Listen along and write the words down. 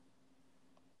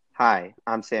Hi,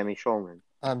 I'm Sammy Schulman,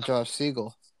 I'm Josh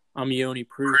Siegel. I'm Yoni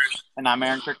Proof. And I'm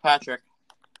Aaron Kirkpatrick.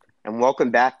 and welcome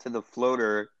back to the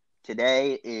Floater.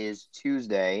 Today is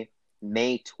Tuesday,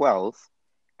 May 12th,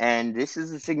 and this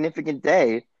is a significant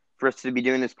day for us to be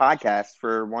doing this podcast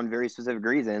for one very specific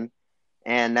reason,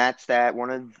 and that's that one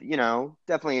of,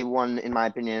 definitely one, in my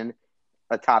opinion,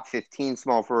 a top 15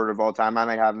 small forward of all time. I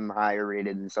might have him higher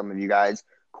rated than some of you guys.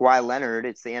 Kawhi Leonard,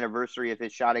 it's the anniversary of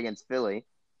his shot against Philly.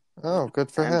 Oh, good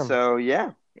for him. So,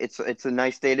 yeah, it's a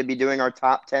nice day to be doing our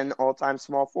top 10 all-time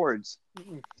small forwards.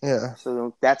 Yeah.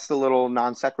 So that's the little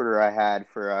non sequitur I had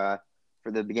for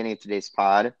the beginning of today's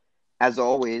pod. As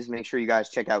always, make sure you guys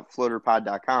check out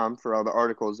floaterpod.com for all the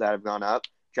articles that have gone up.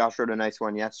 Josh wrote a nice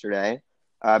one yesterday.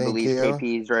 I believe you.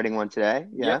 KP is writing one today.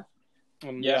 Yeah.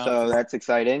 Yeah. So that's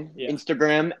exciting. Yeah.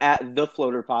 Instagram at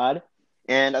thefloaterpod.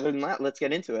 And other than that, let's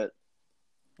get into it.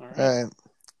 All All right. right.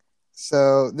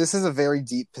 So this is a very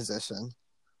deep position.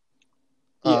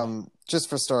 Yeah. Just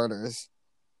for starters.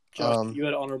 Josh, you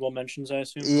had honorable mentions, I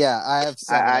assume? Yeah, I have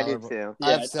seven. I did too.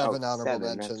 I have Yeah, seven honorable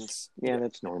seven, mentions.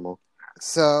 That's normal.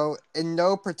 So, in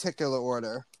no particular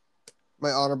order,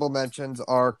 my honorable mentions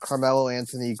are Carmelo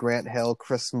Anthony, Grant Hill,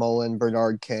 Chris Mullin,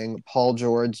 Bernard King, Paul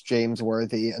George, James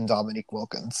Worthy, and Dominique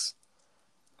Wilkins.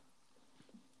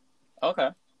 Okay.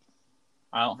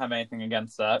 I don't have anything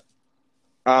against that.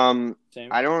 Same.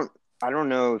 I don't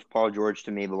know if Paul George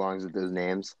to me belongs with those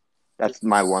names. That's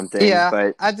my one thing. Yeah,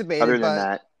 but I debated, other than but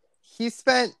that, he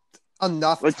spent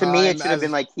enough well, to time. me, it should have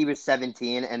been like he was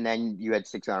 17, and then you had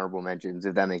 6 honorable mentions,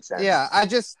 if that makes sense. Yeah, I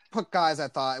just put guys I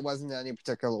thought. It wasn't in any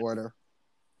particular order.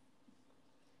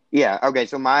 Yeah, okay,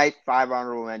 so my 5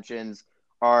 honorable mentions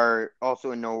are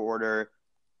also in no order.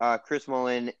 Chris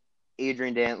Mullin,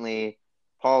 Adrian Dantley,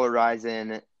 Paul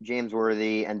Horizon, James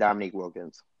Worthy, and Dominique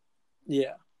Wilkins.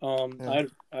 Yeah. I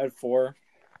had 4.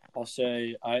 I'll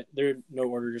say they're no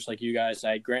order, just like you guys.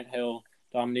 I had Grant Hill,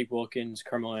 Dominique Wilkins,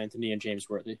 Carmelo Anthony, and James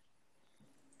Worthy.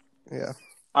 Yeah.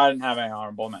 I didn't have any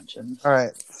honorable mentions. All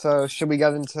right. So should we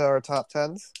get into our top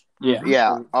tens? Yeah.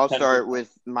 Yeah, I'll 10 start people.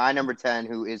 with my number 10,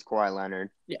 who is Kawhi Leonard.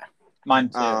 Mine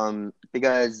too.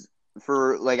 Because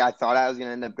I thought I was going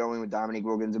to end up going with Dominique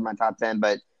Wilkins in my top 10,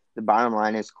 but the bottom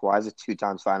line is Kawhi's a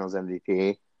 2-time finals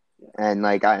MVP. And,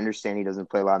 I understand he doesn't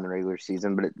play a lot in the regular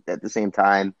season, but at the same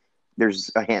time,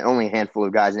 there's only a handful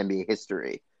of guys in NBA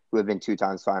history who have been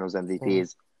 2-time finals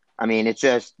MVPs. I mean, it's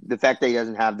just the fact that he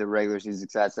doesn't have the regular season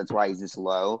success, that's why he's this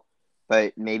low.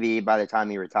 But maybe by the time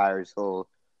he retires, he'll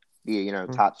be,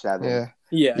 top 7.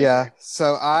 Yeah.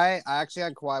 So I actually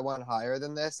had Kawhi one higher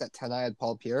than this. At 10, I had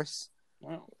Paul Pierce.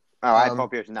 Wow. Oh, I had Paul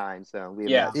Pierce 9, so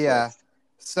we have Yeah.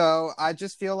 So I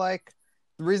just feel like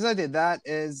the reason I did that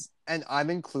is, and I'm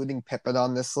including Pippen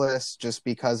on this list just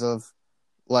because of,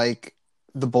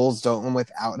 the Bulls don't win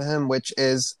without him, which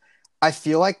is, I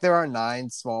feel like there are 9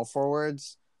 small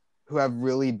forwards who have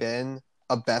really been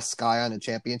a best guy on a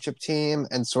championship team,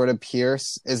 and sort of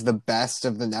Pierce is the best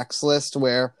of the next list,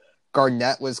 where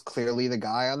Garnett was clearly the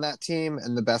guy on that team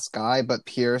and the best guy, but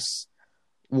Pierce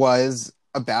was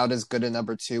about as good a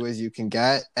number 2 as you can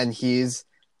get, and he's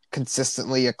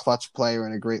consistently a clutch player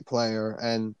and a great player,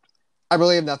 and I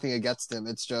really have nothing against him.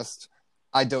 It's just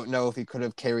I don't know if he could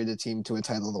have carried the team to a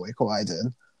title the way Kawhi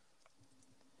did.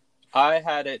 I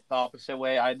had it the opposite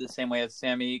way. I had the same way as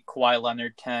Sammy. Kawhi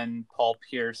Leonard 10, Paul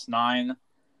Pierce 9.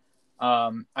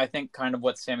 I think kind of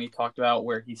what Sammy talked about,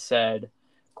 where he said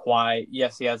Kawhi,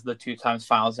 yes, he has the 2-time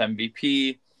finals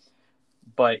MVP,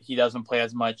 but he doesn't play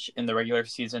as much in the regular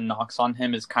season. Knocks on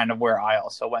him is kind of where I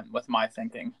also went with my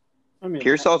thinking. I mean,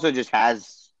 Pierce also just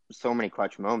has so many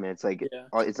clutch moments.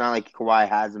 It's not like Kawhi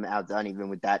has him outdone even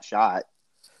with that shot.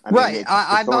 Right.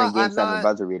 It's only in Game 7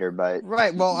 buzzer beater, but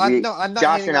right. Well, I'm not.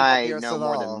 Josh and I Pierce know at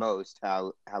more all. than most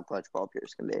how clutch Paul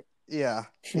Pierce can be. Yeah.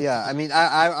 I mean,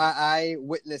 I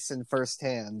witnessed in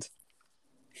firsthand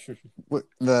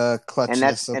the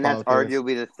clutchness and that's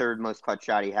arguably the third most clutch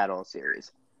shot he had all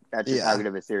series. That's just how good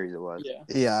of a series it was.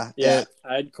 Yeah.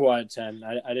 I had Kawhi at 10.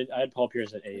 I had Paul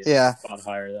Pierce at 8. Yeah. A lot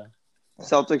higher though.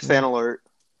 Celtics fan alert.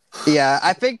 Yeah,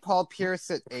 I think Paul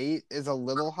Pierce at 8 is a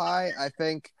little high. I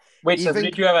think. Wait, so who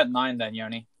did you have at 9 then,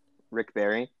 Yoni? Rick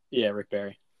Barry. Yeah, Rick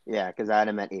Barry. Yeah, because I had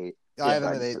him at 8. I have him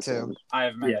at 8 too. I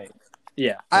have him at 8.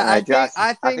 Yeah. I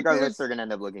think our lists are going to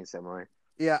end up looking similar.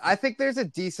 Yeah, I think there's a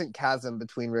decent chasm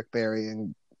between Rick Barry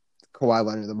and Kawhi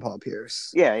Leonard and Paul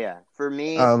Pierce. Yeah. For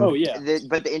me,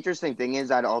 but the interesting thing is,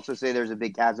 I'd also say there's a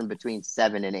big chasm between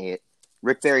 7 and 8.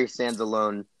 Rick Barry stands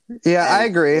alone. Yeah, I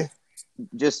agree.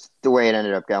 Just the way it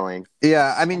ended up going.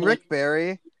 Yeah, I mean, Rick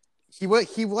Barry, he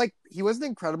was an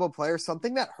incredible player.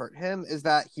 Something that hurt him is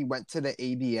that he went to the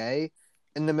ABA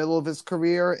in the middle of his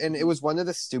career, and it was one of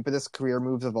the stupidest career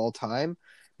moves of all time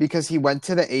because he went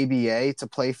to the ABA to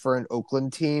play for an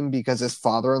Oakland team because his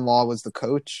father-in-law was the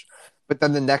coach. But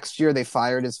then the next year they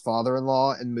fired his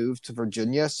father-in-law and moved to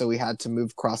Virginia, so he had to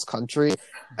move cross country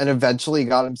and eventually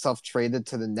got himself traded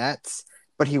to the Nets.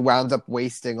 But he wound up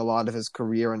wasting a lot of his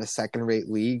career in a second-rate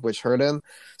league, which hurt him.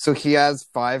 So he has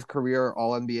 5 career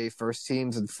All-NBA first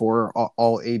teams and 4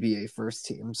 All-ABA first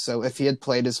teams. So if he had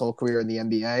played his whole career in the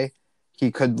NBA,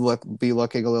 he could be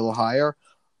looking a little higher.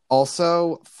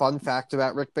 Also, fun fact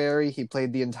about Rick Barry, he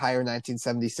played the entire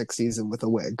 1976 season with a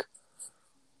wig.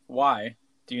 Why?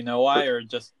 Do you know why, or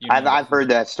just I've heard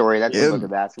that story. That's a book of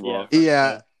basketball.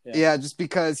 Yeah, just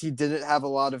because he didn't have a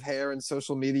lot of hair and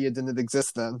social media didn't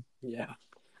exist then. Yeah.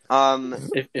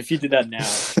 If he did that now,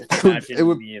 imagine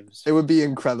memes. It would be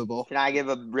incredible. Can I give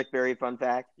a Rick Barry fun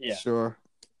fact? Yeah. Sure.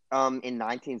 In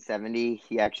 1970,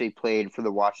 he actually played for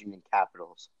the Washington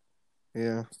Capitals.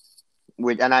 Yeah.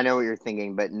 And I know what you're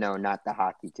thinking, but no, not the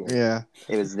hockey team. Yeah.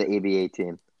 It was the ABA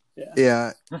team.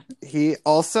 Yeah.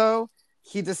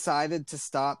 He decided to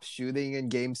stop shooting in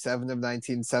Game 7 of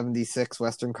 1976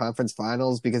 Western Conference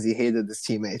Finals because he hated his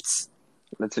teammates.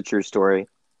 That's a true story.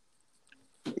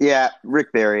 Yeah,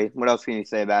 Rick Barry. What else can you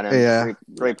say about him? Yeah.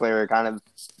 Great player.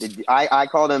 I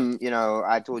called him,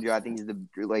 I told you I think he's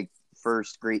the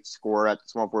first great scorer at the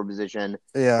small forward position.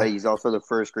 Yeah. But he's also the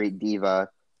first great diva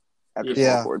at the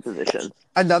small forward position.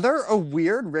 A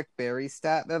weird Rick Barry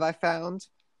stat that I found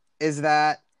is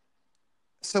that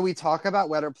so we talk about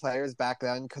whether players back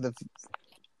then could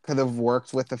have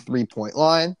worked with the 3-point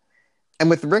line.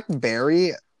 And with Rick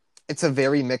Barry, it's a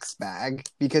very mixed bag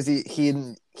because he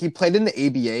played in the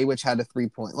ABA, which had a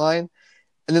 3-point line.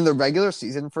 And in the regular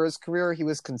season for his career, he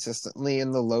was consistently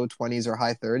in the low 20s or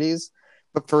high 30s.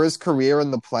 But for his career in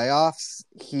the playoffs,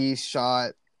 he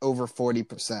shot over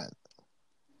 40%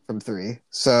 from 3.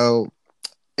 So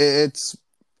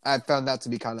I found that to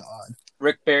be kind of odd.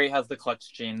 Rick Barry has the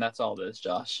clutch gene. That's all it is,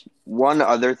 Josh. One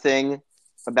other thing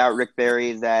about Rick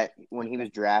Barry is that when he was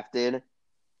drafted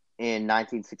in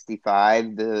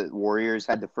 1965, the Warriors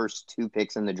had the first 2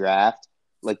 picks in the draft,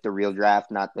 like the real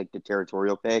draft, not like the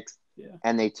territorial picks. Yeah.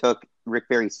 And they took Rick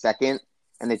Barry second,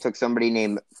 and they took somebody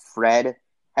named Fred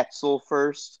Hetzel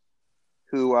first,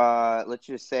 who, let's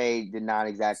just say, did not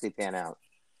exactly pan out.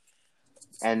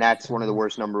 And that's one of the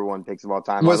worst number 1 picks of all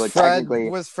time. Was Fred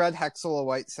Hexel a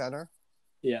white center?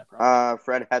 Yeah. Probably.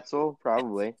 Fred Hetzel,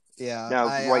 probably. Yeah. No,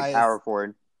 white power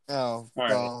forward. Oh,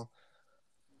 well.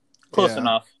 Close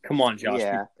enough. Come on, Josh.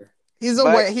 Yeah. He's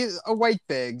a white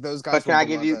big. Those guys. But can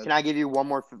I give you one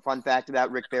more fun fact about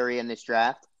Rick Barry in this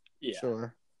draft? Yeah.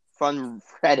 Sure. Fun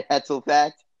Fred Hetzel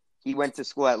fact. He went to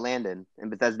school at Landon in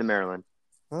Bethesda, Maryland.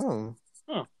 Oh.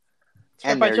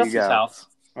 And by there you go. House.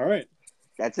 All right.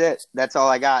 That's it. That's all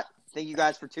I got. Thank you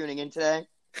guys for tuning in today.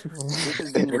 This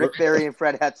has been Rick Barry and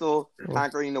Fred Hetzel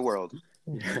conquering the world.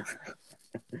 All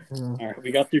right.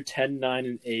 We got through 10, 9,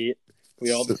 and 8.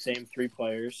 We all the same 3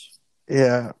 players.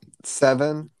 Yeah.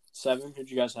 7. 7. Who'd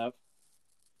you guys have?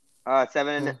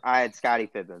 7. I had Scottie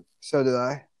Pippen. So did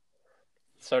I.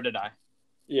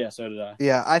 Yeah, so did I.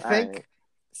 Yeah, I think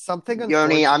something.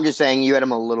 Yoni, I'm just saying you had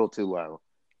him a little too low.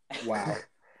 Wow.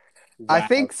 I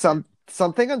think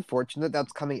something unfortunate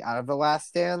that's coming out of The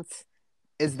Last Dance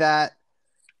is that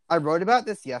I wrote about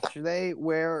this yesterday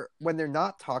where when they're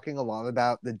not talking a lot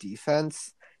about the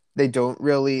defense, they don't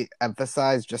really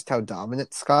emphasize just how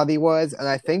dominant Scottie was. And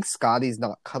I think Scottie's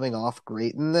not coming off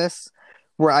great in this,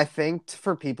 where I think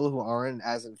for people who aren't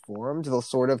as informed, they'll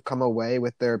sort of come away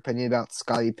with their opinion about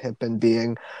Scottie Pippen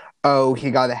being, oh, he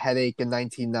got a headache in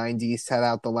 1990, set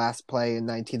out the last play in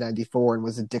 1994, and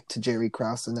was a dick to Jerry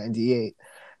Krause in 98.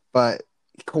 But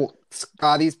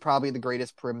Scottie's probably the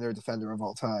greatest perimeter defender of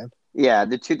all time. Yeah,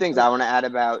 the 2 things I want to add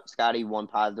about Scottie, one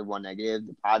positive, one negative.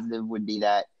 The positive would be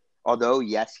that although,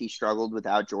 yes, he struggled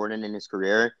without Jordan in his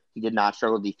career, he did not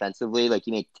struggle defensively. Like,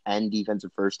 he made 10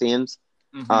 defensive first teams.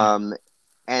 Mm-hmm.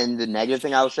 And the negative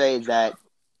thing I will say is that,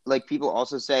 like, people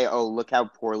also say, oh, look how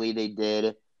poorly they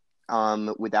did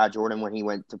without Jordan when he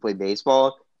went to play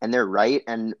baseball. And they're right.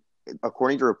 And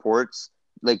according to reports,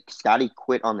 like, Scottie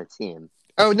quit on the team.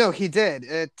 Oh, no, he did.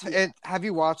 Have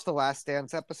you watched the Last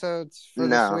Dance episodes for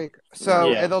this week?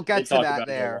 So it'll get to that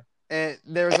there.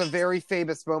 There's a very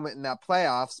famous moment in that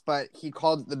playoffs, but he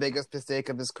called it the biggest mistake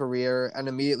of his career and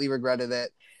immediately regretted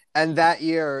it. And that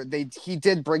year, he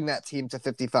did bring that team to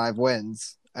 55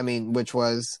 wins. I mean, which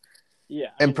was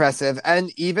impressive.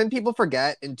 And even people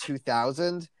forget in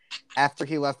 2000, after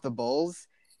he left the Bulls,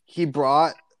 he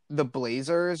brought the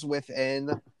Blazers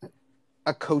within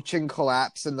a coaching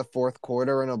collapse in the fourth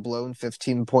quarter and a blown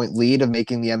 15-point lead of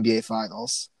making the NBA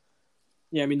Finals.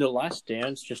 Yeah, I mean, The Last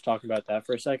Dance, just talking about that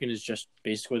for a second, is just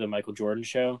basically the Michael Jordan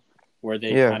show where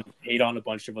they kind of hate on a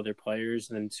bunch of other players,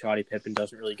 and then Scottie Pippen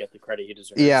doesn't really get the credit he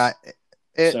deserves. Yeah.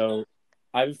 So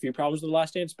I have a few problems with The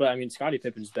Last Dance, but I mean, Scottie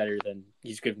Pippen's better than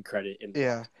he's given credit.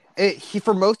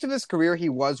 For most of his career, he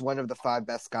was one of the 5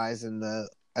 best guys in the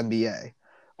NBA.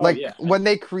 When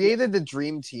they created the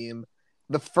Dream Team,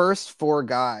 the first 4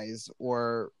 guys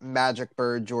were Magic,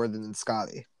 Bird, Jordan, and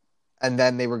Scottie. And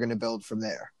then they were going to build from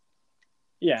there.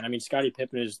 Yeah, and I mean, Scottie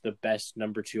Pippen is the best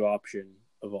number 2 option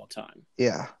of all time.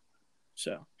 Yeah.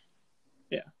 So,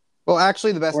 yeah. Well,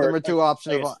 actually, the best number 2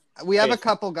 option of all. We have a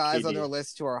couple guys on our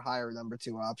list who are higher number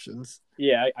 2 options.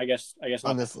 Yeah, I guess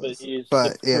on this list. He was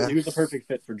the perfect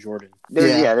fit for Jordan.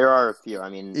 There are a few. I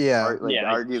mean,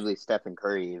 arguably Stephen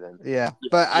Curry even. Yeah,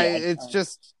 but it's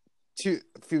just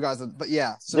few guys. But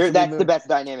yeah, so that's the best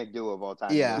dynamic duo of all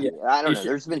time. Yeah. I don't know.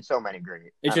 There's been so many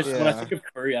great. It's just when I think of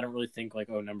Curry, I don't really think like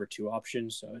number 2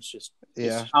 options. So it's just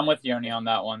I'm with Yoni on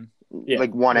that one. Yeah.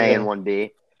 Like 1A and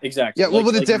 1B. Exactly. Yeah, well,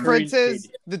 the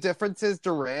difference is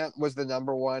Durant was the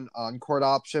number 1 on-court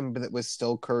option, but it was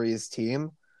still Curry's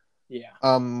team. Yeah.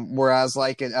 Whereas,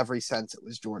 like, in every sense, it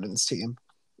was Jordan's team.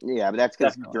 Yeah, but that's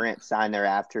because Durant signed there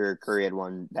after Curry had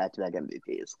won back-to-back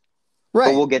MVPs. Right.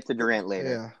 But we'll get to Durant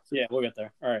later. Yeah, we'll get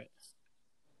there. All right.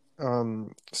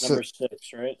 Number 6,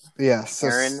 right? Yeah.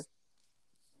 Aaron?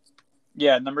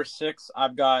 Yeah, number 6,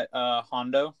 I've got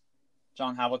Hondo,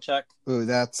 John Havlicek. Ooh,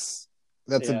 that's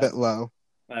a bit low.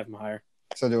 I have him higher.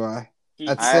 So do I. He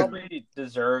probably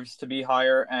deserves to be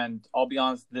higher, and I'll be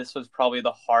honest, this was probably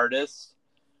the hardest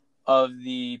of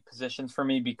the positions for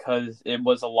me because it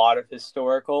was a lot of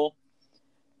historical,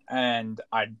 and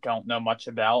I don't know much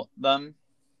about them.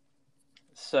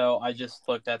 So I just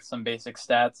looked at some basic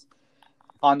stats.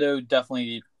 Hondo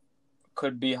definitely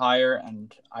could be higher,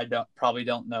 and I probably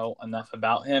don't know enough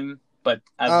about him. But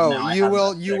you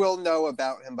will know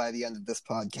about him by the end of this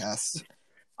podcast.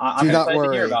 I'm excited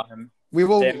to hear about him. We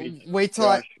will wait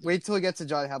till we get to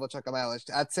John Havlicek on my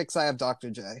list. At 6, I have Dr.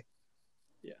 J.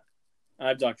 Yeah, I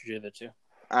have Dr. J there too.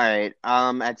 All right.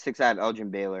 At 6, I have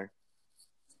Elgin Baylor.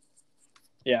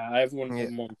 Yeah, I have one.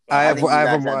 I have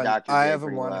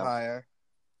him one higher.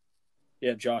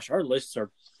 Yeah, Josh, our lists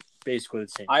are basically the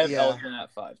same. I have Elgin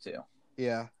at 5 too.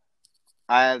 Yeah.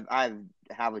 I have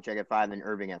Havlicek at 5 and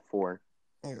Irving at 4.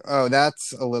 Oh,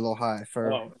 that's a little high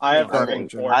for. I have Irving.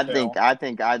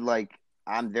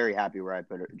 I'm very happy where I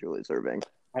put Julius Irving.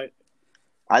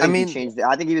 I think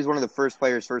he was one of the first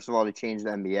players, first of all, to change the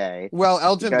NBA. Well,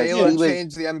 Elgin Baylor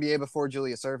changed the NBA before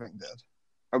Julius Irving did.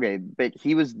 Okay, but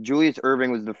Julius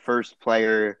Irving was the first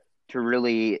player to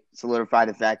really solidify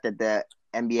the fact that the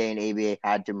NBA and ABA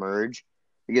had to merge,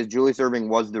 because Julius Irving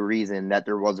was the reason that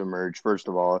there was a merge, first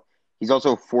of all. He's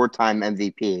also a 4-time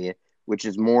MVP, which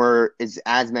is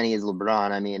as many as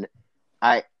LeBron. I mean,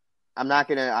 I'm not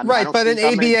going to... but an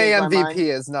ABA MVP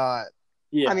is not...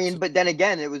 Yeah. I mean, but then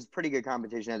again, it was pretty good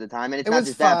competition at the time, and it's not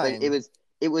just that, but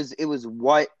it was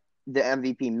what the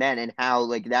MVP meant and how,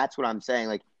 like, that's what I'm saying.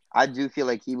 Like, I do feel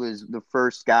like he was the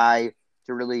first guy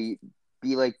to really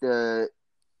be like the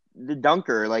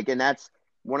dunker, like, and that's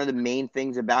one of the main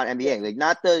things about NBA, like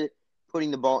not the putting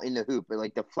the ball in the hoop, but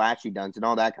like the flashy dunks and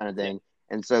all that kind of thing.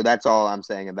 And so that's all I'm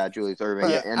saying about Julius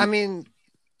Irving. I mean,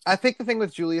 I think the thing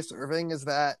with Julius Irving is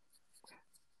that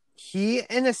he,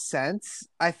 in a sense,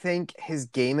 I think his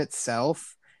game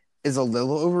itself is a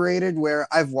little overrated, where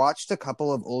I've watched a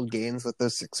couple of old games with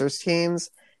those Sixers teams,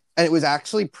 and it was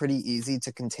actually pretty easy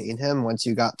to contain him once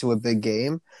you got to a big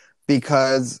game,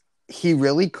 because he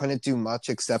really couldn't do much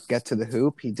except get to the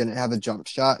hoop. He didn't have a jump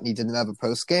shot, and he didn't have a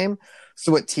post game.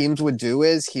 So what teams would do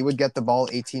is he would get the ball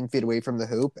 18 feet away from the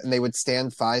hoop, and they would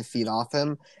stand 5 feet off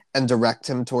him and direct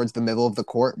him towards the middle of the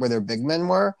court where their big men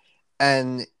were.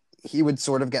 And he would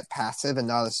sort of get passive and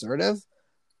not assertive.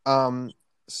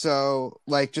 So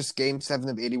like just game 7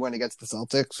 of 81 against the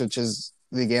Celtics, which is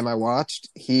the game I watched,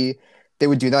 they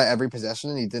would do that every possession,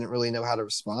 and he didn't really know how to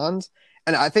respond.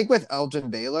 And I think with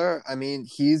Elgin Baylor, I mean,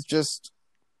 he's just,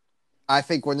 I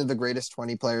think, one of the greatest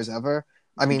 20 players ever.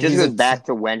 I mean, just goes back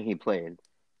to when he played.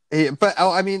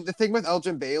 I mean, the thing with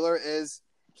Elgin Baylor is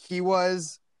he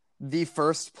was the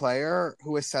first player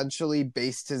who essentially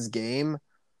based his game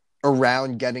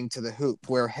around getting to the hoop,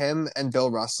 where him and Bill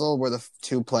Russell were the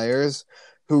 2 players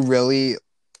who really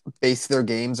based their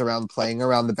games around playing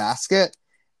around the basket.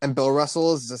 And Bill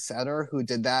Russell is the center who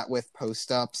did that with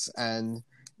post-ups and,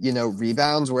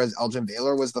 rebounds, whereas Elgin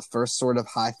Baylor was the first sort of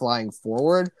high-flying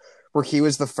forward, where he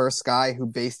was the first guy who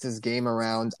based his game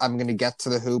around, I'm going to get to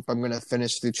the hoop, I'm going to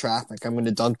finish through traffic, I'm going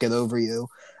to dunk it over you,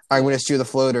 I'm going to shoot a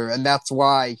floater. And that's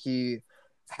why he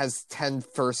has 10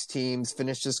 first teams,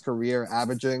 finished his career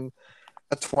averaging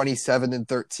a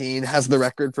 27-13, has the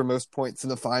record for most points in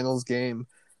the finals game.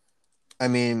 I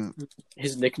mean,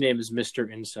 his nickname is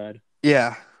Mr. Inside.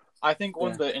 Yeah. I think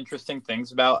one of the interesting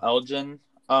things about Elgin,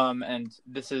 and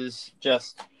this is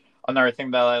just another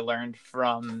thing that I learned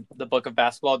from the book of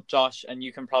basketball, Josh, and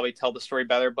you can probably tell the story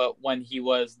better, but when he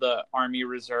was the Army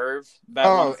Reserve,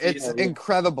 it's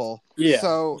incredible. Yeah.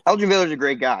 So Elgin Baylor's a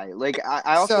great guy. Like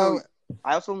I also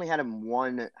only had him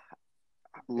one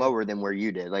lower than where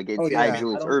you did. Like I had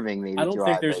Julius Irving maybe. I don't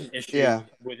think there's an issue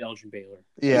with Elgin Baylor.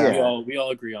 We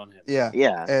all agree on him.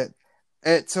 Yeah.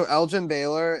 So Elgin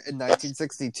Baylor in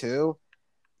 1962,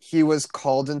 he was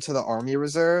called into the Army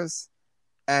Reserves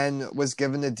and was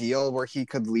given a deal where he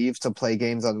could leave to play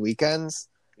games on weekends.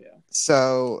 Yeah.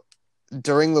 So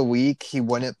during the week, he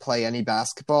wouldn't play any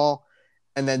basketball.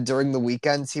 And then during the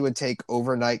weekends, he would take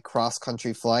overnight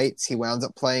cross-country flights. He wound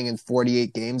up playing in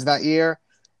 48 games that year.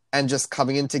 And just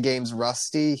coming into games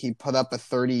rusty, he put up a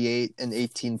 38 and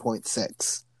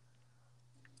 18.6.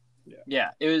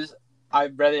 Yeah, it was. I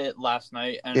read it last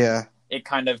night, and it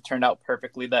kind of turned out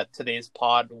perfectly that today's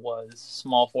pod was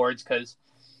small forwards, because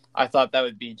I thought that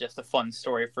would be just a fun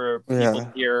story for people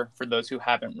to hear, for those who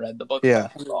haven't read the book.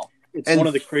 It's one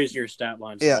of the crazier stat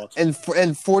lines. Yeah,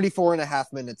 and 44 and a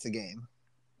half minutes a game.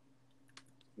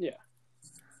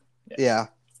 Yeah.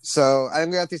 So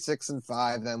I'm going to do 6 and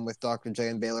 5 then with Dr. J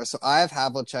and Baylor. So I have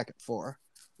Havlicek at 4.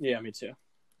 Yeah, me too.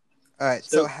 All right.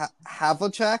 So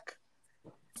Havlicek,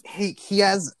 he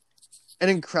has an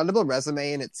incredible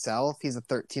resume in itself. He's a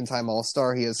 13-time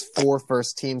All-Star. He has 4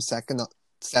 first-team, 7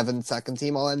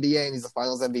 second-team All-NBA, and he's a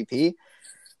Finals MVP.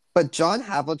 But John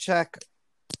Havlicek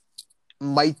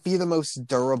might be the most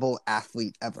durable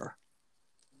athlete ever.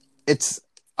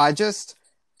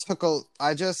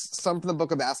 Some from the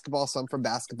book of basketball, some from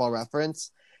Basketball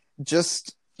Reference.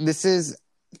 It's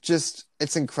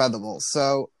incredible.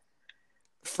 So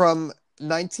from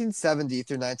 1970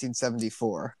 through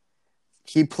 1974,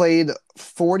 he played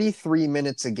 43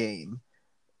 minutes a game,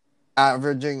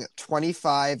 averaging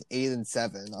 25, 8, and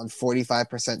 7 on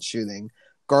 45% shooting,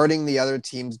 guarding the other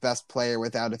team's best player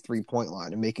without a three-point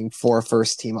line and making 4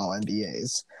 first-team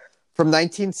All-NBAs. From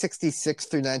 1966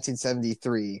 through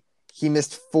 1973, he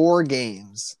missed 4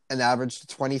 games and averaged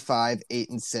 25, 8,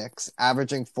 and 6,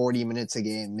 averaging 40 minutes a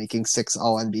game, making 6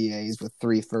 All-NBAs with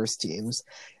 3 first teams.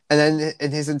 And then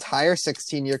in his entire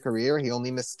 16-year career, he only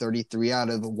missed 33 out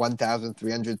of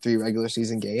 1,303 regular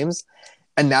season games.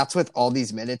 And that's with all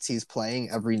these minutes he's playing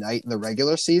every night in the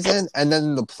regular season. And then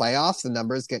in the playoffs, the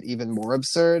numbers get even more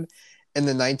absurd. In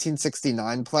the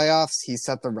 1969 playoffs, he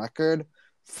set the record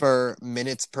for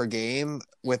minutes per game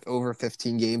with over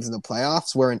 15 games in the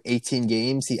playoffs, where in 18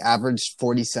 games, he averaged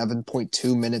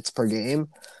 47.2 minutes per game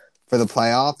for the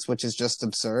playoffs, which is just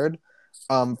absurd.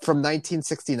 From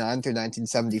 1969 through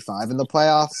 1975 in the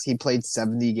playoffs, he played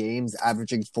 70 games,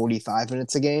 averaging 45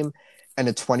 minutes a game and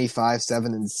a 25,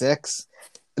 7, and 6.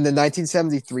 In the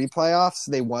 1973 playoffs,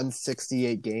 they won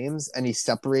 68 games, and he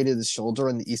separated his shoulder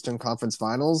in the Eastern Conference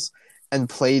Finals and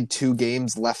played 2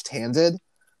 games left-handed.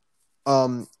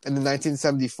 In the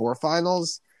 1974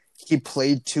 finals, he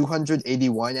played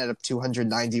 289 out of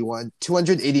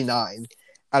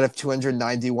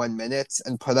 291 minutes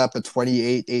and put up a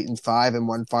 28, 8, and 5 and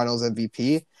won Finals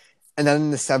MVP. And then in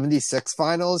the 76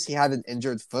 finals, he had an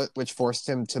injured foot, which forced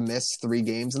him to miss 3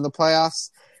 games in the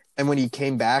playoffs. And when he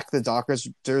came back, the doctors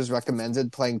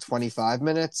recommended playing 25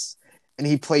 minutes. And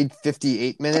he played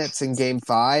 58 minutes in Game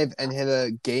 5 and hit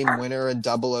a game winner in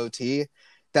double OT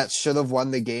that should have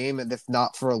won the game, and if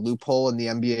not for a loophole in the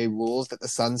NBA rules that the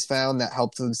Suns found that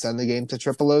helped them send the game to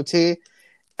triple OT.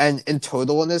 And in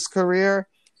total in his career,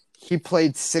 he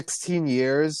played 16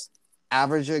 years,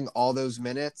 averaging all those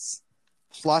minutes,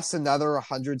 plus another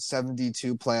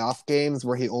 172 playoff games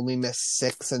where he only missed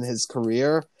 6 in his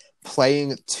career,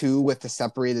 playing 2 with the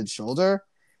separated shoulder.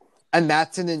 And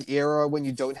that's in an era when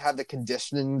you don't have the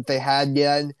conditioning that they had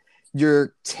yet.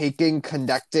 You're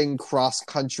connecting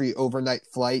cross-country overnight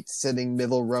flights, sitting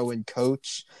middle row and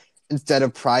coach. Instead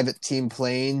of private team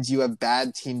planes, you have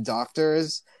bad team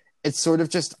doctors. It's sort of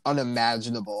just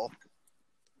unimaginable,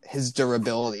 his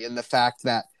durability, and the fact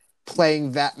that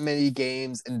playing that many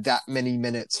games and that many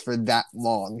minutes for that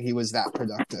long, he was that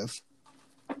productive.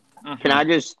 Can I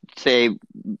just say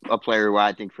a player who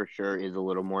I think for sure is a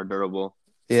little more durable?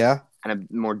 Yeah. And a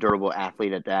more durable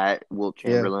athlete at that, Wilt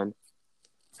Chamberlain.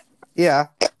 Yeah.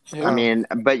 Everything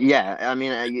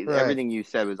you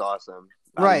said was awesome.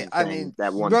 Right.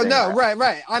 That one thing. No,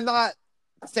 right. I'm not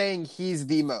saying he's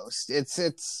the most.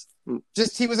 It's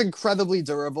just he was incredibly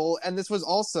durable, and this was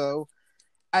also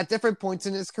at different points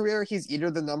in his career, he's either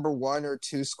the number 1 or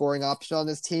 2 scoring option on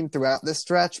his team throughout this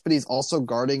stretch, but he's also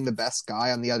guarding the best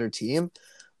guy on the other team.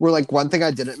 Where, like, one thing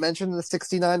I didn't mention in the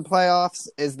 69 playoffs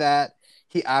is that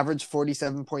he averaged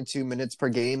 47.2 minutes per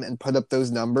game and put up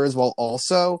those numbers while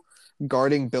also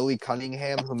guarding Billy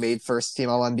Cunningham, who made first team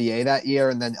All NBA that year,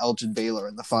 and then Elgin Baylor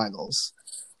in the finals.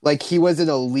 Like, he was an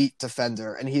elite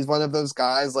defender, and he's one of those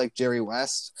guys like Jerry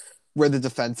West, where the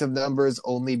defensive numbers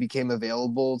only became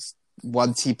available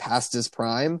once he passed his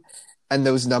prime, and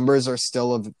those numbers are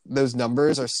still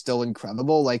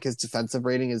incredible. Like, his defensive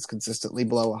rating is consistently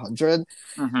below 100,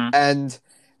 and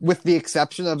with the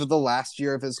exception of the last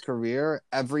year of his career,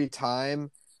 every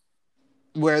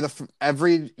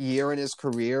year in his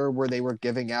career where they were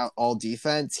giving out all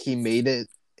defense, he made it.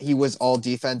 He was all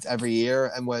defense every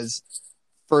year and was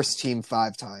first team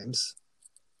 5 times.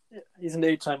 Yeah, he's an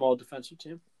 8-time all defensive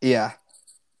team. Yeah.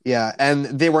 And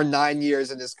there were 9 years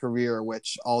in his career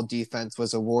which all defense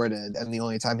was awarded, and the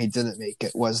only time he didn't make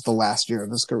it was the last year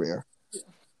of his career.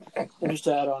 Yeah. And just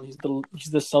to add on, he's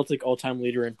the Celtic all-time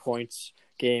leader in points,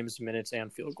 games, minutes,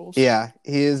 and field goals. Yeah,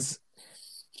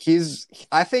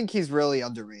 I think he's really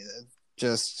underrated.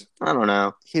 Just I don't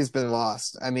know. He's been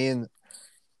lost. I mean,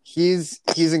 he's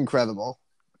incredible.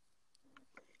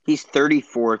 He's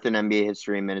 34th in NBA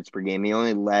history in minutes per game. He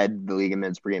only led the league in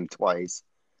minutes per game twice.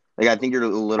 Like, I think you're a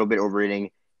little bit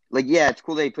overrating. Like, yeah, it's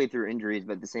cool that he played through injuries,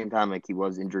 but at the same time, like, he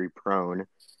was injury prone.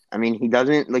 I mean, he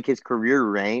doesn't, like, his career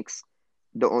ranks,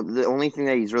 the only thing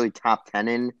that he's really top 10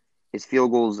 in is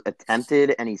field goals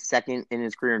attempted, and he's second in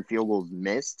his career in field goals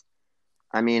missed.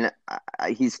 I mean,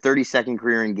 he's 32nd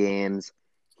career in games.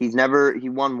 He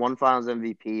won 1 Finals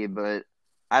MVP, but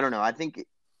I don't know. I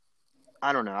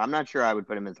don't know. I'm not sure I would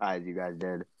put him as high as you guys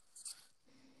did.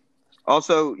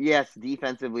 Also, yes,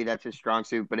 defensively, that's his strong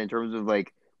suit. But in terms of,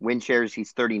 like, win shares,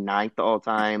 he's 39th all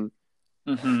time,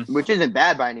 which isn't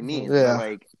bad by any means. Yeah. But,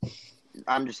 like,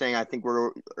 I'm just saying I think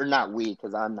or not we,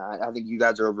 because I'm not. I think you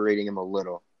guys are overrating him a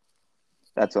little.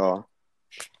 That's all.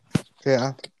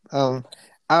 Yeah. I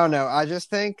don't know. I just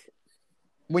think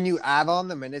when you add on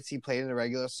the minutes he played in the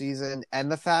regular season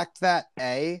and the fact that,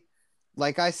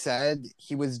 like I said,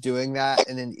 he was doing that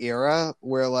in an era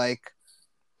where, like,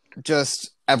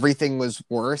 just everything was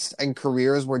worse and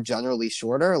careers were generally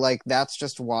shorter. Like, that's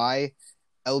just why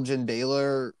Elgin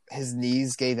Baylor, his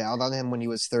knees gave out on him when he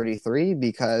was 33,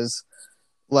 because,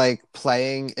 like,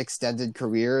 playing extended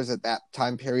careers at that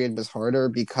time period was harder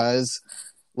because,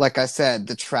 like I said,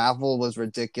 the travel was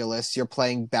ridiculous. You're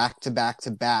playing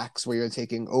back-to-back-to-backs where you're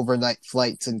taking overnight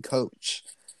flights and coach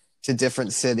to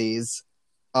different cities.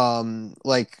 And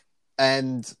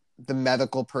the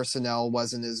medical personnel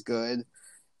wasn't as good.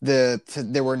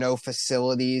 There were no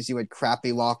facilities. You had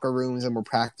crappy locker rooms and were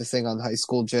practicing on high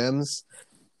school gyms.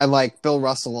 And, like, Bill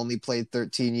Russell only played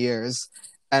 13 years.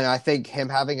 And I think him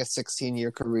having a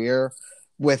 16-year career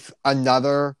with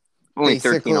another... Only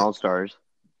 13 All-Stars.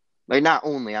 Like, not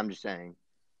only, I'm just saying.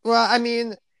 Well, I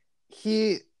mean,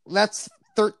 that's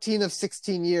 13 of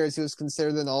 16 years he was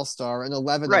considered an All-Star, and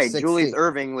 11 of 16. Julius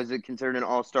Erving was considered an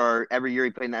All-Star every year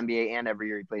he played in the NBA and every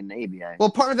year he played in the ABA. Well,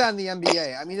 part of that in the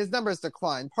NBA, I mean, his numbers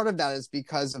declined. Part of that is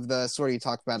because of the sort of you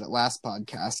talked about it last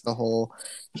podcast, the whole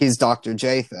he's Dr.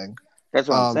 J thing. That's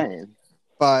what I'm saying.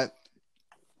 But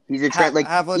he's a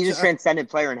transcendent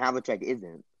player, and Havlicek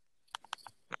isn't.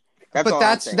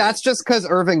 That's just because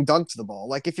Irving dunked the ball.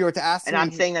 Like, if you were to ask me,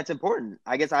 I'm saying that's important.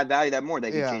 I guess I value that more.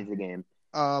 That he changed the game.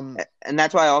 And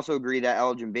that's why I also agree that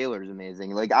Elgin Baylor is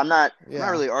amazing. Like, I'm not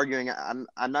really arguing. I'm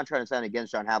not trying to stand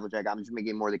against John Havlicek. I'm just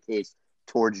making more the case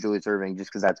towards Julius Erving, just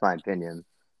because that's my opinion.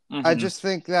 I just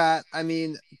think that, I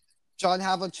mean, John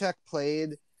Havlicek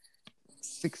played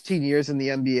 16 years in the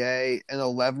NBA, and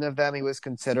 11 of them he was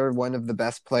considered one of the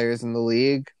best players in the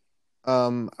league.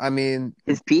 I mean,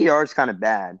 his PER is kind of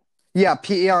bad. Yeah,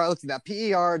 PER. I looked at that.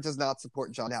 PER does not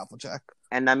support John Havlicek.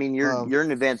 And I mean, you're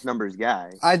an advanced numbers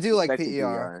guy. I do like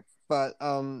PER, but I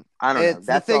don't know.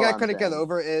 The thing I couldn't get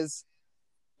over is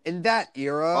in that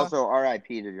era. Also,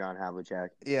 R.I.P. to John Havlicek.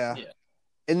 Yeah.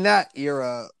 In that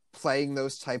era, playing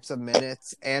those types of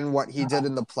minutes and what he did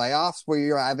in the playoffs, where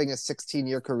you're having a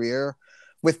 16-year career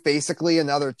with basically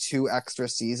another 2 extra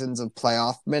seasons of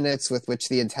playoff minutes, with which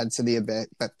the intensity of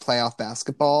playoff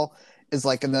basketball is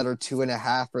like another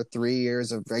 2.5 or 3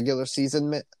 years of regular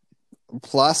season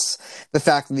plus the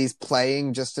fact that he's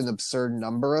playing just an absurd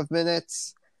number of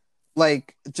minutes.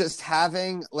 Like, just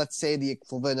having, let's say, the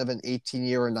equivalent of an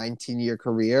 18-year or 19-year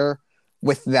career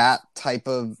with that type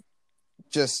of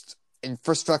just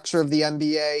infrastructure of the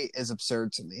NBA is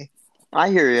absurd to me. I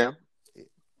hear you.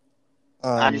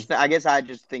 I guess I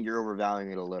just think you're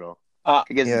overvaluing it a little.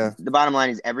 Because the bottom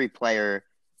line is every player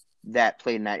that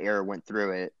played in that era went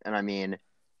through it. And I mean,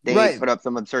 they put up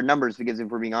some absurd numbers because if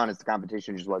we're being honest, the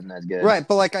competition just wasn't as good. Right,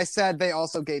 but like I said, they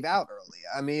also gave out early.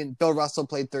 I mean, Bill Russell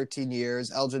played 13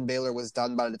 years. Elgin Baylor was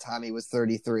done by the time he was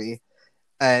 33.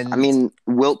 And I mean,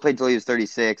 Wilt played till he was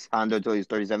 36, Hondo till he was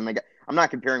 37. Like, I'm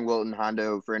not comparing Wilt and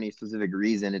Hondo for any specific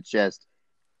reason. It's just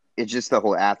the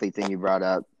whole athlete thing you brought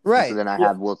up. right. So then I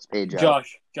have Wilt's page up.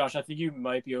 Josh, I think you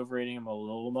might be overrating him a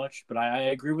little much, but I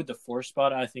agree with the 4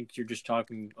 spot. I think you're just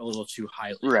talking a little too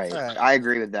highly. Right. I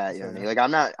agree with that, Yoni. Like,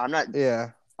 I'm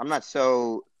not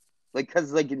so, like,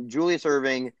 because, like, Julius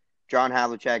Erving, John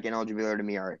Havlicek, and Elgin Baylor to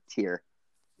me are a tier.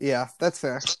 Yeah, that's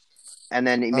fair. And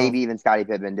then maybe even Scottie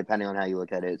Pippen, depending on how you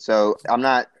look at it. So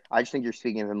I just think you're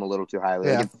speaking of him a little too highly.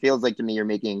 Yeah. Like, it feels like to me you're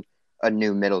making a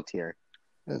new middle tier.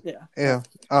 Yeah.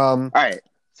 All right.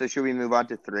 So should we move on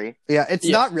to 3? Yeah, it's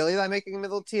not really that I'm making a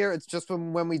middle tier. It's just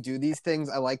when we do these things,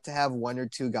 I like to have 1 or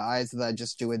 2 guys that I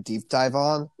just do a deep dive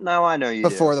on. No, I know you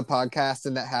before do. the podcast,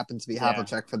 and that happens to be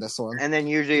Havlicek for this one. And then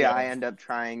usually I end up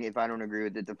trying, if I don't agree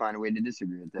with it, to find a way to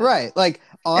disagree with it. Right. Like,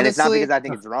 honestly. And it's not because I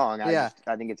think it's wrong. I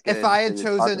think it's good. If I had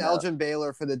chosen Elgin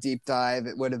Baylor for the deep dive,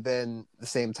 it would have been the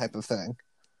same type of thing.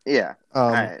 Yeah.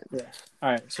 All right.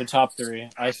 So top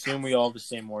 3. I assume we all have the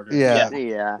same order.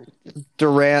 Yeah.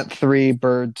 Durant 3,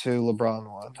 Bird 2,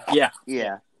 LeBron 1.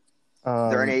 Yeah.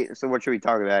 So what should we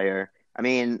talk about here? I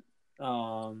mean,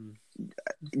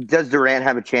 does Durant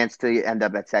have a chance to end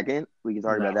up at second? We can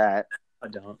talk about that. I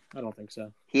don't think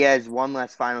so. He has 1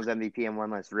 less Finals MVP and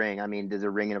 1 less ring. I mean, does a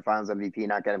ring and a Finals MVP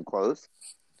not get him close?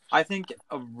 I think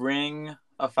a ring,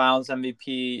 a Finals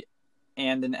MVP,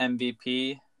 and an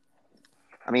MVP.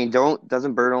 I mean,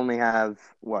 doesn't Bird only have,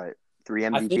 3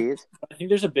 MVPs? I think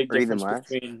there's a big difference even less?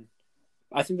 between.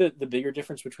 I think that the bigger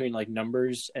difference between like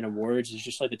numbers and awards is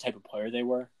just like the type of player they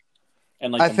were,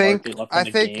 and like the mark they left in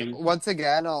the game. Once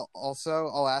again, I'll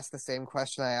ask the same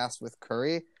question I asked with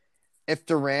Curry. If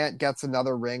Durant gets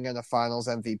another ring and a Finals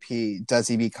MVP, does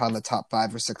he become a top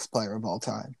 5 or 6 player of all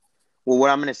time? Well, what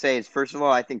I'm going to say is, first of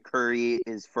all, I think Curry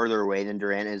is further away than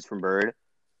Durant is from Bird.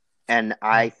 And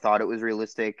I thought it was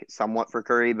realistic somewhat for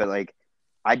Curry, but, like,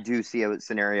 I do see a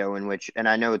scenario in which, and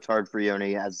I know it's hard for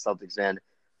Yoni as a Celtics fan,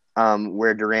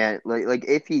 where Durant, like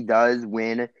if he does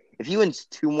win, if he wins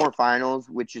 2 more finals,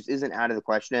 which just isn't out of the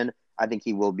question, I think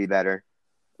he will be better.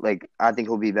 Like, I think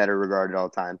he'll be better regarded all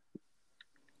the time.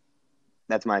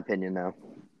 That's my opinion, though.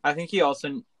 I think he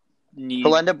also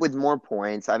He'll end up with more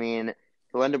points. I mean,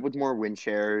 he'll end up with more win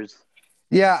shares.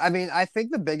 Yeah, I mean, I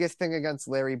think the biggest thing against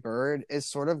Larry Bird is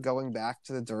sort of going back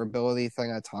to the durability thing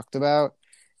I talked about,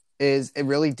 is it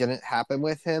really didn't happen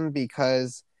with him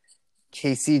because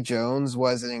Casey Jones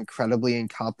was an incredibly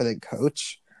incompetent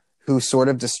coach who sort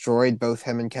of destroyed both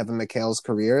him and Kevin McHale's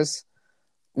careers,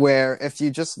 where if you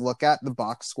just look at the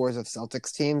box scores of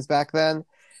Celtics teams back then,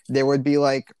 there would be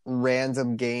like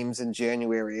random games in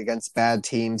January against bad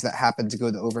teams that happened to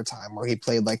go to overtime where he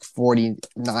played like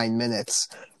 49 minutes.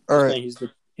 Or he's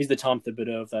the Tom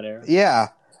Thibodeau of that era. Yeah.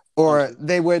 Or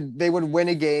they would win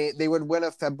a game, they would win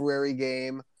a February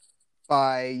game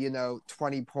by,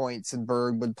 20 points and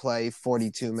Bird would play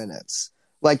 42 minutes.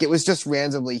 Like, it was just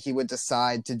randomly he would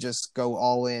decide to just go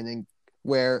all in, and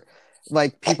where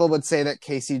like people would say that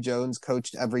Casey Jones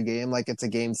coached every game like it's a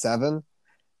game 7,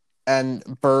 and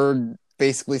Bird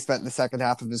basically spent the second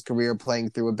half of his career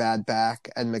playing through a bad back,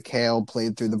 and McHale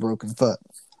played through the broken foot.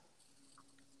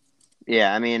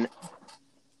 Yeah, I mean,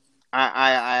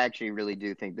 I actually really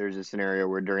do think there's a scenario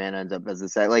where Durant ends up as a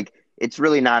set. Like, it's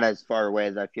really not as far away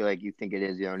as I feel like you think it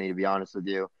is, Yoni, to be honest with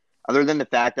you. Other than the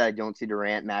fact that I don't see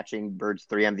Durant matching Bird's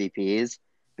 3 MVPs,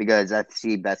 because I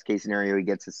see best case scenario he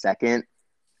gets a second.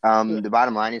 The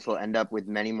bottom line is he'll end up with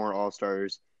many more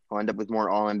All-Stars. He'll end up with more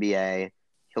All-NBA.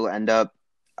 He'll end up,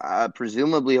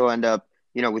 presumably he'll end up,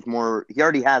 with more. He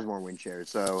already has more win shares.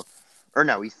 So, or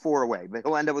no, he's 4 away, but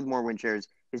he'll end up with more win shares.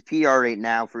 His PR rate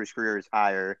now for his career is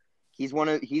higher. He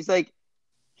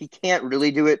can't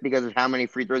really do it because of how many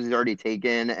free throws he's already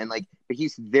taken. But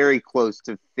he's very close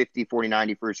to 50, 40,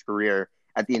 90 for his career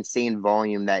at the insane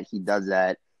volume that he does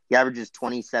that. He averages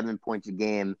 27 points a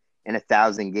game in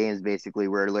 1,000 games, basically,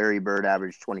 where Larry Bird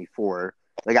averaged 24.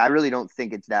 Like, I really don't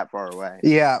think it's that far away.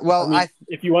 Yeah, well,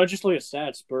 if you want to just look at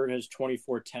stats, Bird has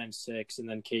 24, 10, 6, and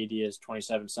then KD has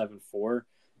 27, 7, 4.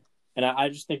 And I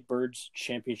just think Bird's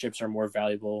championships are more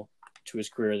valuable to his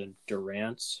career than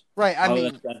Durant's. Right, I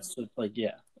mean, that's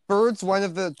Bird's one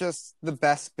of the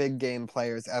best big game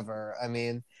players ever. I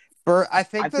mean, I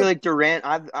feel like Durant.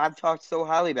 I've talked so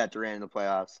highly about Durant in the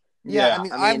playoffs. Yeah,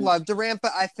 I love Durant,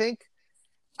 but I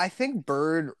think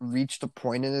Bird reached a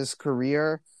point in his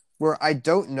career where I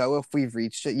don't know if we've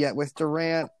reached it yet with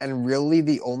Durant, and really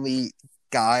the only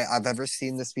guy I've ever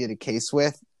seen this be the case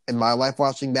with in my life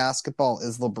watching basketball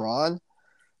is LeBron,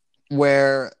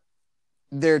 where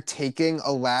they're taking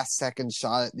a last second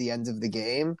shot at the end of the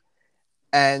game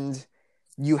and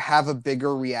you have a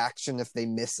bigger reaction if they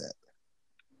miss it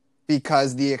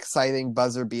because the exciting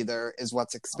buzzer beater is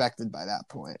what's expected by that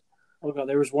point. Oh god,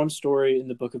 there was one story in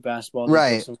the book of basketball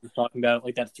Right. someone was talking about,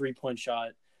 like that 3-point shot.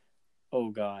 Oh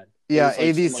god. Yeah, It was, like,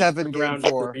 87 some, game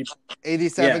like, 4.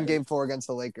 87 Yeah. game 4 against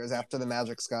the Lakers after the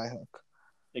Magic skyhook.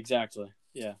 Exactly.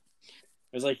 Yeah.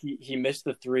 It was like he missed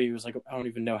the 3. It was like, I don't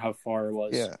even know how far it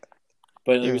was. Yeah.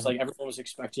 But it was like everyone was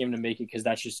expecting him to make it because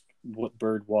that's just what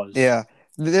Bird was. Yeah.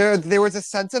 There was a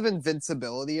sense of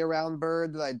invincibility around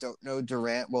Bird that I don't know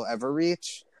Durant will ever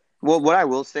reach. Well, what I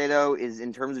will say, though, is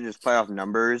in terms of just playoff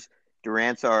numbers,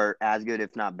 Durant's are as good,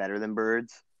 if not better, than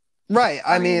Bird's. Right.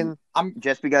 I mean,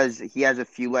 just because he has a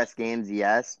few less games,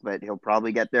 yes, but he'll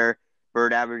probably get there.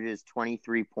 Bird averages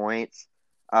 23 points,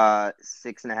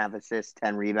 6.5 assists,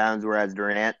 10 rebounds, whereas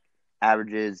Durant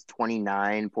averages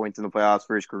 29 points in the playoffs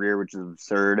for his career, which is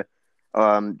absurd,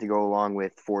 to go along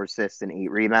with 4 assists and 8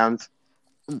 rebounds.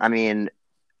 I mean,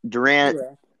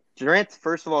 Durant's,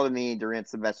 first of all, to me,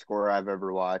 Durant's the best scorer I've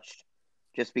ever watched,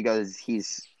 just because he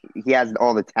has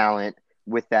all the talent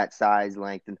with that size,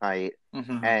 length, and height.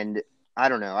 Mm-hmm. And I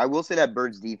don't know. I will say that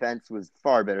Bird's defense was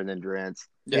far better than Durant's.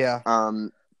 Yeah.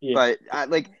 But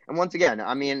and once again,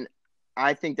 I mean,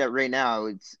 I think that right now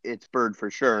it's Bird for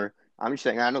sure. I'm just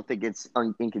saying I don't think it's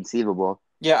inconceivable.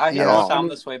 Yeah, I Yeah. hear it sound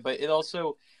this way, but it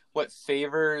also what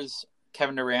favors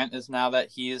Kevin Durant is now that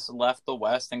he's left the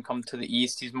West and come to the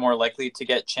East, he's more likely to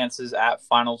get chances at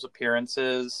finals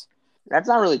appearances. That's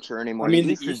not really true anymore. I mean, the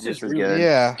the East is East just is as really good.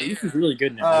 Yeah. The East is really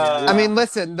good now. I mean,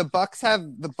 listen, the Bucks.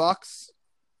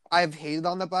 I've hated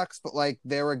on the Bucks, but like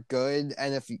they're a good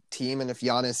team, and if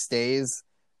Giannis stays,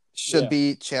 should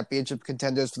be championship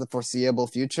contenders for the foreseeable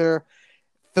future.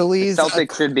 Phillies, The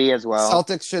Celtics should be as well.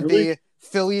 Celtics should be.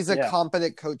 Philly's a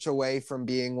competent coach away from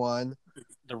being one.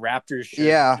 The Raptors should.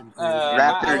 Yeah.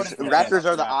 Raptors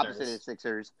are the opposite of the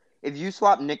Sixers. If you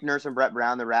swap Nick Nurse and Brett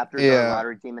Brown, the Raptors are a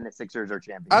lottery team and the Sixers are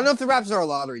champions. I don't know if the Raptors are a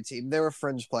lottery team. They're a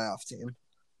fringe playoff team.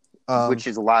 Which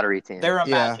is a lottery team. They're a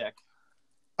Magic.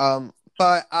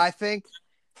 But I think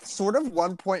sort of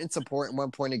one point in support and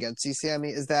one point against you, Sammy,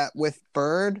 is that with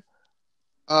Bird,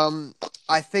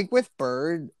 I think with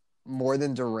Bird more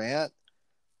than Durant,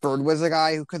 Bird was a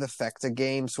guy who could affect a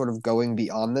game sort of going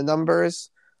beyond the numbers,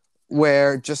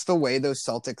 where just the way those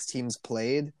Celtics teams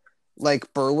played,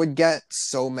 like Bird would get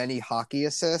so many hockey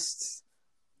assists,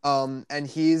 and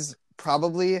he's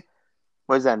probably...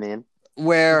 What does that mean?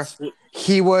 Where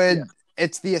he would...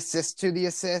 It's the assist to the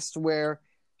assist where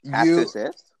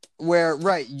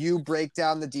you break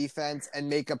down the defense and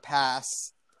make a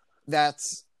pass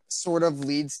that's sort of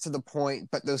leads to the point,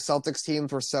 but those Celtics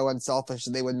teams were so unselfish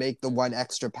that they would make the one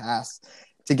extra pass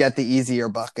to get the easier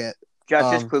bucket.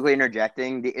 Just quickly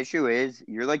interjecting, the issue is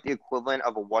you're like the equivalent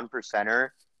of a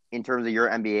 1%er in terms of your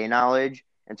NBA knowledge,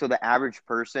 and so the average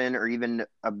person or even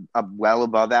a well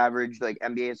above average like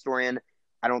NBA historian,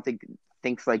 I don't think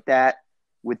thinks like that,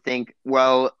 would think,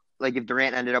 well, like if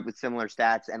Durant ended up with similar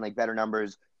stats and like better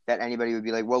numbers, that anybody would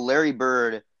be like, well, Larry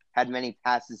Bird had many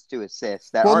passes to assists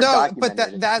that aren't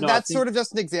documented. But that's sort of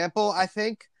just an example. I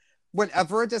think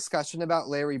whenever a discussion about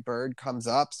Larry Bird comes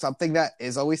up, something that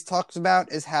is always talked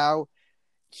about is how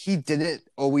he didn't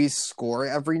always score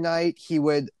every night.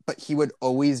 But he would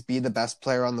always be the best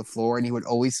player on the floor, and he would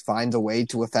always find a way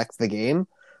to affect the game.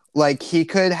 Like he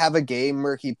could have a game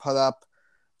where he put up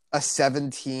a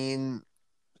 17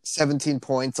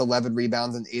 points, 11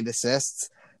 rebounds, and 8 assists,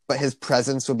 but his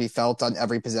presence would be felt on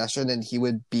every possession, and he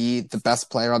would be the best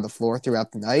player on the floor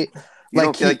throughout the night. You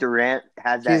don't feel like Durant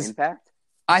has that impact?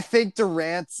 I think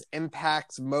Durant's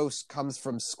impact most comes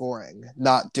from scoring,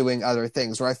 not doing other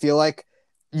things, where I feel like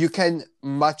you can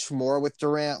much more with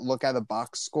Durant look at a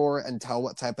box score and tell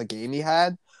what type of game he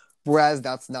had, whereas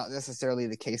that's not necessarily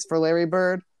the case for Larry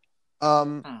Bird.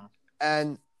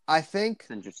 And I think...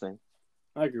 It's interesting.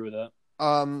 I agree with that.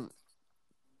 And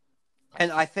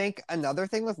I think another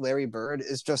thing with Larry Bird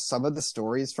is just some of the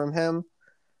stories from him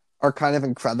are kind of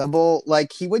incredible.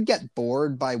 Like, he would get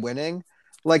bored by winning.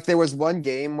 Like, there was one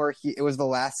game where it was the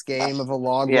last game of a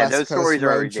long West Coast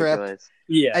road trip.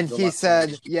 Yeah, and he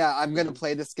said, I'm going to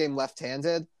play this game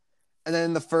left-handed. And then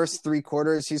in the first 3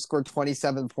 quarters, he scored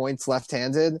 27 points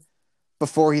left-handed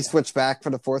before he switched back for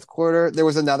the fourth quarter. There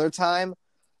was another time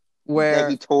where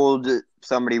he told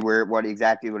somebody what he was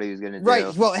going to do.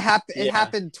 Right. Well, it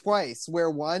happened twice. Where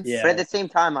once, but at the same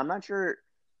time, I'm not sure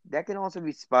that can also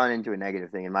be spun into a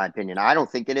negative thing, in my opinion. I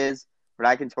don't think it is, But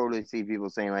I can totally see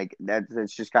people saying like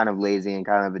that's just kind of lazy and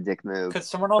kind of a dick move. Could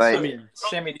someone also, But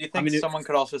Sammy, do you think someone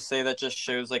could also say that just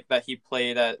shows like that he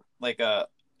played at like a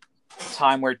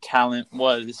time where talent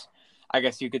was, I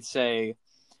guess you could say,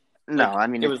 no, like, I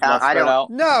mean it was I less spread don't. out?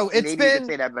 No, it's Maybe you been. could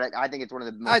say that, but I think it's one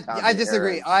of the most I talented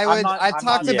disagree. eras. I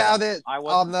talked Yeah. about it I on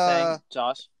wasn't saying, the.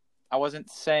 Josh, I wasn't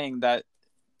saying that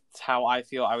it's how I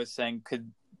feel. I was saying,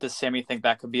 does Sammy think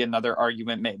that could be another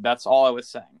argument made? That's all I was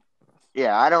saying.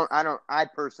 Yeah, I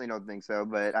personally don't think so,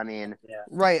 but I mean,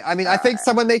 Right. I mean, I think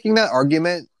someone making that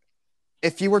argument,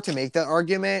 if you were to make that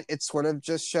argument, it sort of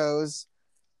just shows,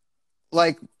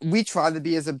 like, we try to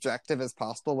be as objective as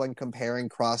possible when comparing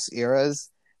cross eras,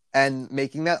 and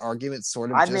making that argument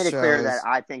sort of I've just made it clear shows. that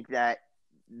I think that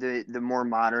the more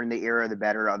modern the era, the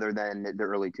better, other than the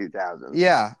early 2000s.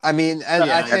 Yeah. I mean, and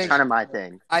Yeah, I That's think, kind of my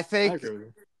thing. I I think agree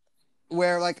with you.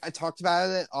 where, like, I talked about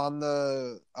it on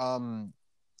the,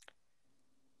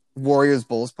 Warriors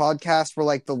Bulls podcast, where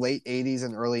like the late 80s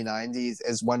and early 90s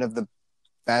is one of the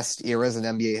best eras in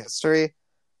NBA history,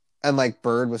 and like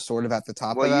Bird was sort of at the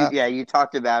top of that. You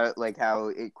talked about it like how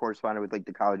it corresponded with like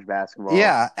the college basketball.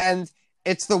 Yeah, and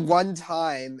it's the one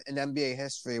time in NBA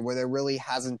history where there really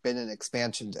hasn't been an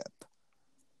expansion dip.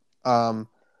 Do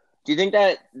you think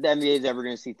that the NBA is ever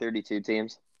going to see 32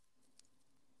 teams?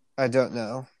 I don't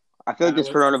know. I feel like this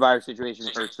coronavirus situation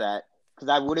hurts that, because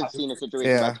I would have seen a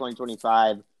situation by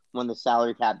 2025 when the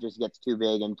salary cap just gets too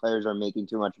big and players are making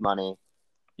too much money.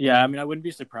 Yeah, I mean, I wouldn't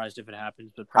be surprised if it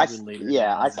happens, but probably later.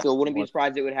 Yeah, I still wouldn't be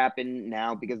surprised it would happen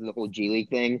now because of the whole G League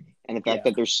thing and the fact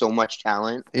that there's so much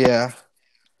talent. Yeah.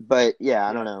 But yeah,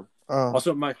 I don't know.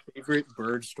 Also, my favorite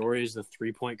Bird story is the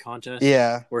 3-point contest.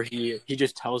 Yeah. Where he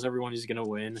just tells everyone he's going to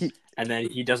win, and then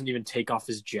he doesn't even take off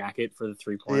his jacket for the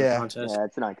 3-point contest. Yeah,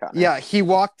 it's an iconic. Yeah, he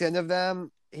walked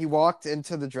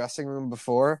into the dressing room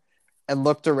before and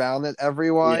looked around at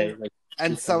everyone. Yeah, like,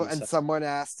 and someone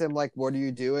asked him, like, what are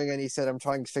you doing? And he said, I'm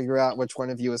trying to figure out which one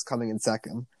of you is coming in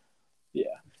second. Yeah.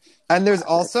 And there's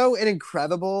also an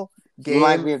incredible game.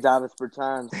 Reminds me of Davis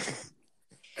Bertans.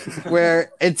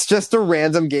 Where it's just a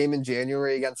random game in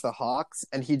January against the Hawks,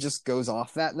 and he just goes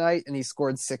off that night, and he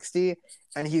scored 60,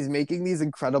 and he's making these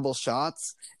incredible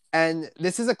shots. And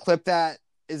this is a clip that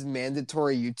is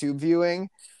mandatory YouTube viewing.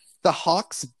 The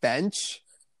Hawks bench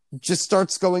just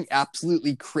starts going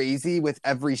absolutely crazy with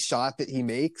every shot that he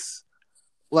makes.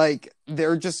 Like,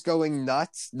 they're just going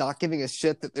nuts, not giving a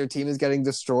shit that their team is getting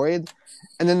destroyed.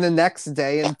 And then the next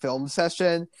day in film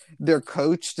session, their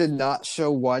coach did not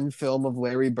show one film of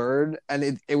Larry Bird.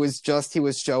 And it was just, he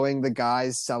was showing the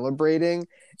guys celebrating.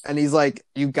 And he's like,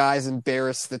 you guys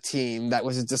embarrassed the team. That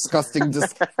was a disgusting,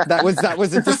 that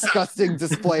was a disgusting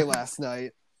display last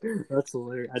night. That's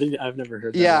hilarious. I've never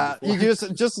heard that. Yeah, you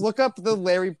just look up the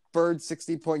Larry Bird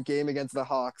 60-point game against the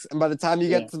Hawks. And by the time you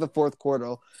get to the fourth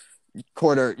quarter,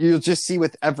 you'll just see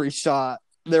with every shot,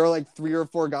 there were like 3 or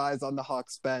 4 guys on the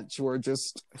Hawks bench who are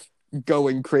just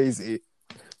going crazy.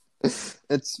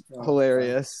 It's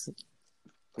hilarious.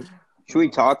 Should we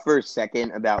talk for a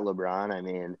second about LeBron? I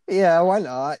mean, yeah, why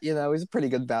not? You know, he's a pretty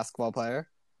good basketball player.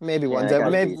 Maybe one day,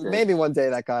 maybe one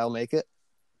day that guy will make it.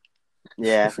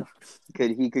 Yeah,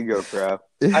 he could go pro.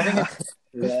 I think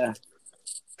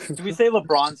do we say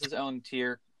LeBron's his own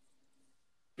tier?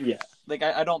 Yeah. Like,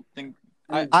 I don't think...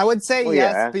 I would say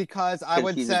yes, because I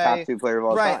would he's say... the top 2 player of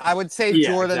all time. I would say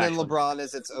Jordan and LeBron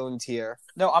is its own tier.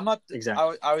 No, I'm not...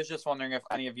 Exactly. I was just wondering if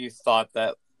any of you thought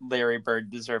that Larry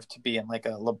Bird deserved to be in, like,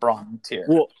 a LeBron tier.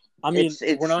 Well, I mean,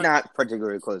 it's not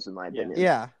particularly close in my opinion.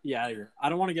 Yeah. Yeah, I agree. I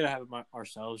don't want to get ahead of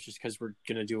ourselves just because we're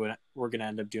gonna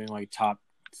end up doing like top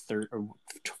 30 or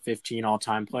 15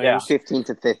 all-time players. Yeah, 15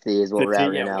 to 50 is what we're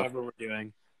at right now. Whatever we're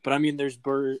doing. But I mean, there's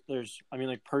Bird.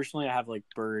 Like personally, I have like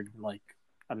Bird. Like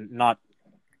I'm not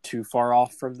too far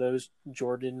off from those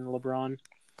Jordan and LeBron,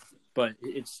 but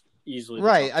it's easily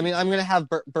right. I mean, I'm gonna have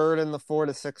Bird in the 4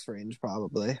 to 6 range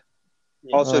probably.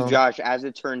 Yeah. Also, Josh, as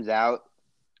it turns out,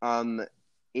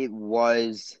 it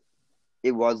was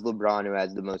LeBron who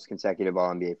has the most consecutive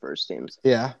All NBA first teams.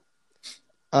 Yeah.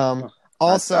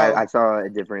 Also, I saw a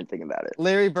different thing about it.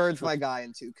 Larry Bird's my guy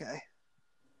in 2K.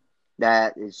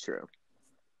 That is true.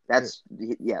 Yes.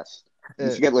 You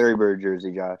should get Larry Bird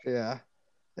jersey, Josh. Yeah.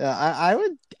 Yeah,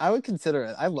 I would consider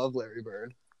it. I love Larry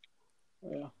Bird.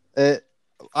 Yeah.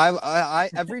 I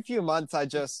every few months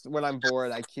when I'm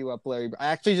bored I queue up Larry Bird. I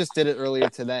actually just did it earlier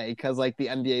today because like the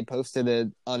NBA posted it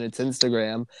on its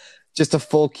Instagram, just a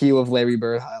full queue of Larry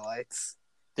Bird highlights.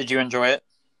 Did you enjoy it?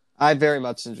 I very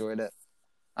much enjoyed it.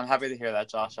 I'm happy to hear that,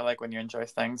 Josh. I like when you enjoy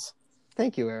things.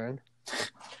 Thank you, Aaron.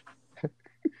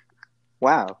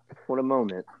 Wow, what a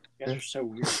moment. You guys are so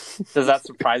weird. Does that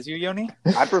surprise you, Yoni?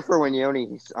 I prefer when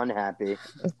Yoni's unhappy.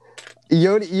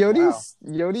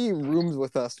 Yodi roomed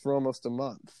with us for almost a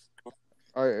month.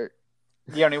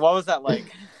 Yoni, what was that like?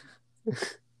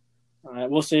 All right,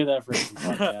 we'll save that for a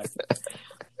podcast.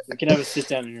 We can have a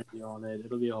sit-down interview on it.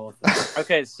 It'll be a whole thing.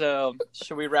 Okay, so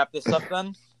should we wrap this up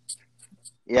then?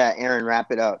 Yeah, Aaron,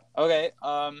 wrap it up. Okay.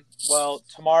 Well,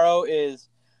 tomorrow is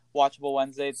Watchable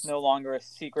Wednesday. It's no longer a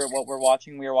secret what we're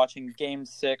watching. We are watching Game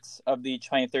 6 of the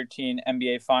 2013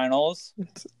 NBA Finals.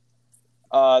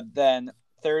 Then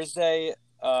Thursday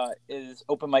is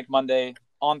Open Mic Monday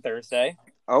on Thursday.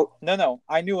 Oh, No.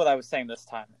 I knew what I was saying this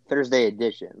time. Thursday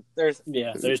edition.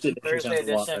 Thursday Thursday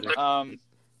edition.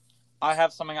 I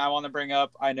have something I want to bring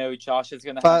up. I know Josh is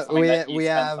going to have But something that we he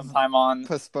spent have some time on.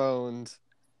 postponed.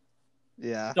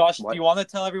 Yeah. Josh, What? do you want to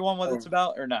tell everyone what it's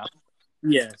about or no?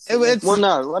 Yes. Well,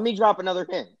 no, let me drop another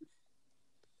hint.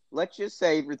 Let's just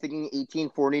say if you're thinking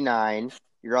 1849,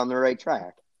 you're on the right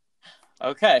track.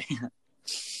 Okay.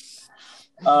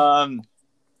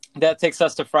 That takes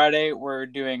us to Friday. We're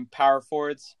doing power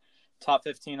forwards, top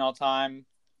 15 all time.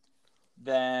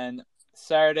 Then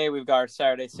Saturday, we've got our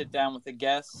Saturday sit down with a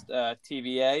guest,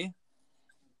 TVA.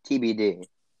 TBD.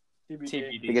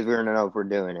 TBD. Because we don't know if we're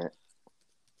doing it.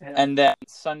 And then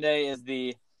Sunday is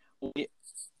the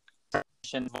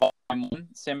Volume 1.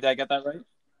 Sam, did I get that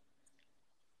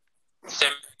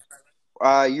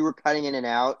right? You were cutting in and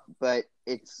out, but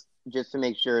it's just to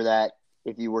make sure that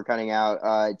if you were cutting out,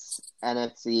 it's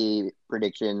NFC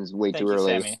predictions way Thank too you,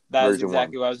 early. Sammy. That is version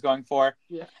exactly one. what I was going for.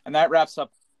 Yeah. And that wraps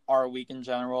up our week in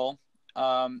general.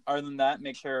 Other than that,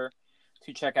 make sure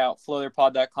to check out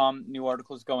floaterpod.com. New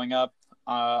articles going up.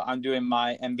 I'm doing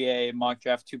my NBA mock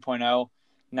draft 2.0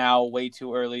 now, way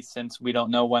too early since we don't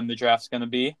know when the draft's going to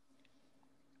be.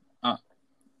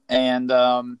 And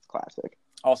Classic.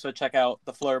 also check out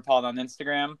the Floater Pod on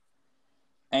Instagram.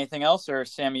 Anything else, or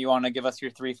Sammy, you want to give us your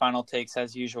 3 final takes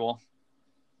as usual?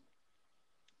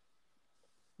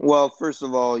 Well, first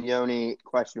of all, Yoni,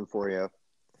 question for you.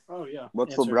 Oh, yeah.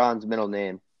 What's Answer. LeBron's middle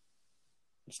name?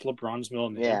 It's LeBron's middle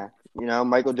name. Yeah. You know,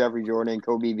 Michael Jeffrey Jordan,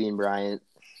 Kobe Bean Bryant.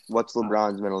 What's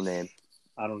LeBron's middle name?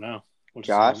 I don't know. What's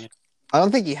Josh? his name? I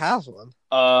don't think he has one.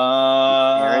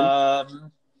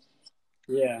 Aaron?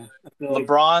 Yeah. I feel like,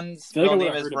 LeBron's I feel like I middle would've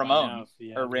name is heard it by Ramon now if he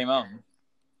had or it. Ramon.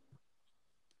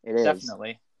 It is.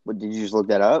 Definitely. What, did you just look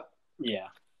that up? Yeah.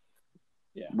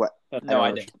 What? No,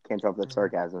 I didn't. Can't tell if that's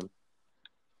sarcasm.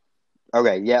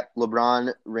 Okay, yep.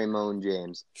 LeBron, Ramon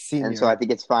James. Senior. And so I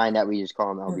think it's fine that we just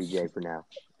call him LBJ for now.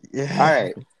 Yeah. All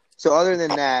right. So other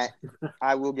than that,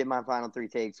 I will get my final 3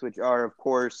 takes, which are, of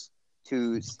course,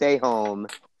 to stay home,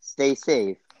 stay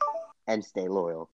safe, and stay loyal.